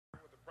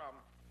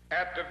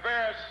At the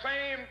very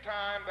same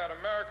time that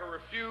America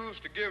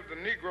refused to give the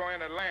Negro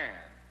any land,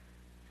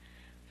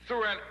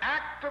 through an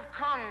act of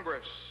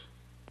Congress,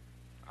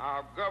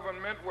 our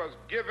government was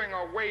giving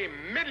away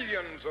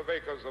millions of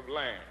acres of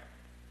land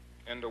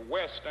in the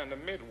West and the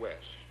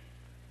Midwest,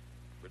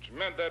 which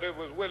meant that it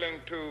was willing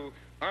to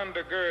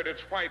undergird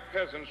its white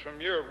peasants from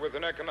Europe with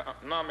an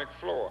economic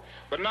floor.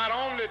 But not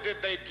only did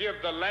they give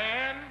the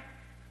land,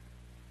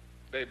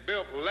 they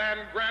built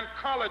land-grant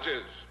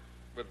colleges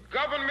with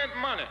government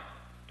money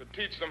to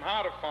teach them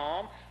how to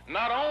farm.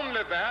 Not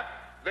only that,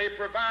 they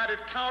provided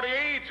county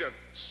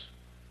agents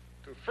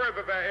to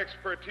further their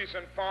expertise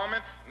in farming.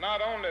 Not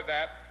only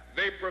that,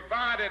 they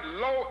provided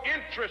low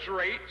interest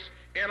rates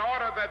in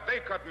order that they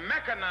could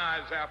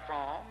mechanize their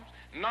farms.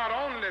 Not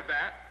only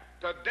that,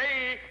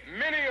 today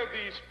many of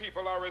these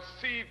people are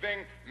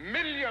receiving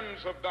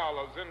millions of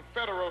dollars in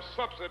federal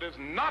subsidies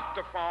not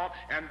to farm,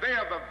 and they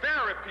are the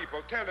very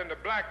people telling the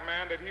black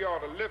man that he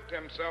ought to lift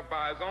himself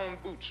by his own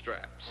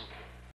bootstraps.